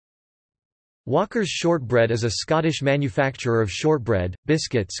Walker's Shortbread is a Scottish manufacturer of shortbread,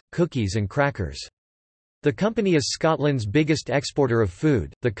 biscuits, cookies and crackers. The company is Scotland's biggest exporter of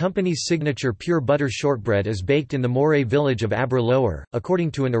food. The company's signature pure butter shortbread is baked in the Moray village of Aberlour,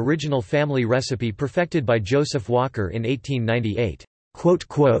 according to an original family recipe perfected by Joseph Walker in 1898.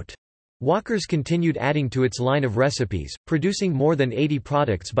 Walker's continued adding to its line of recipes, producing more than 80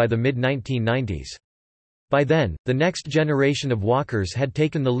 products by the mid-1990s. By then, the next generation of Walkers had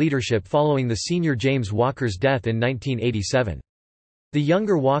taken the leadership following the senior James Walker's death in 1987. The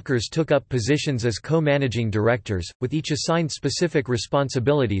younger Walkers took up positions as co-managing directors, with each assigned specific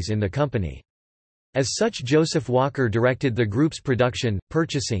responsibilities in the company. As such, Joseph Walker directed the group's production,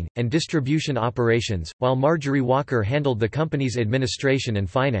 purchasing, and distribution operations, while Marjorie Walker handled the company's administration and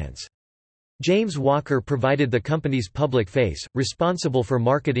finance. James Walker provided the company's public face, responsible for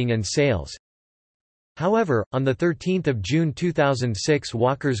marketing and sales. However, on 13 June 2006,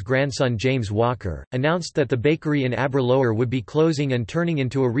 Walker's grandson James Walker announced that the bakery in Aberlour would be closing and turning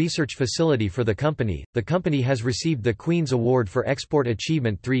into a research facility for the company. The company has received the Queen's Award for Export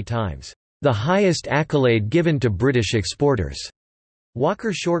Achievement 3 times, the highest accolade given to British exporters.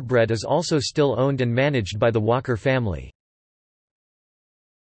 Walker Shortbread is also still owned and managed by the Walker family.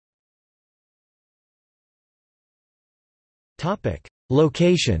 Topic: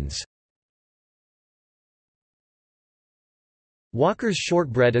 Locations. Walker's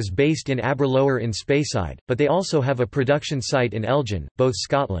Shortbread is based in Aberlour in Speyside, but they also have a production site in Elgin, both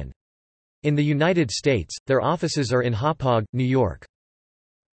Scotland. In the United States, their offices are in Hauppauge, New York.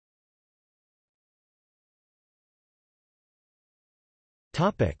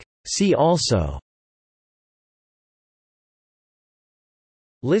 See also: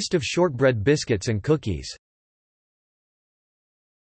 List of shortbread biscuits and cookies.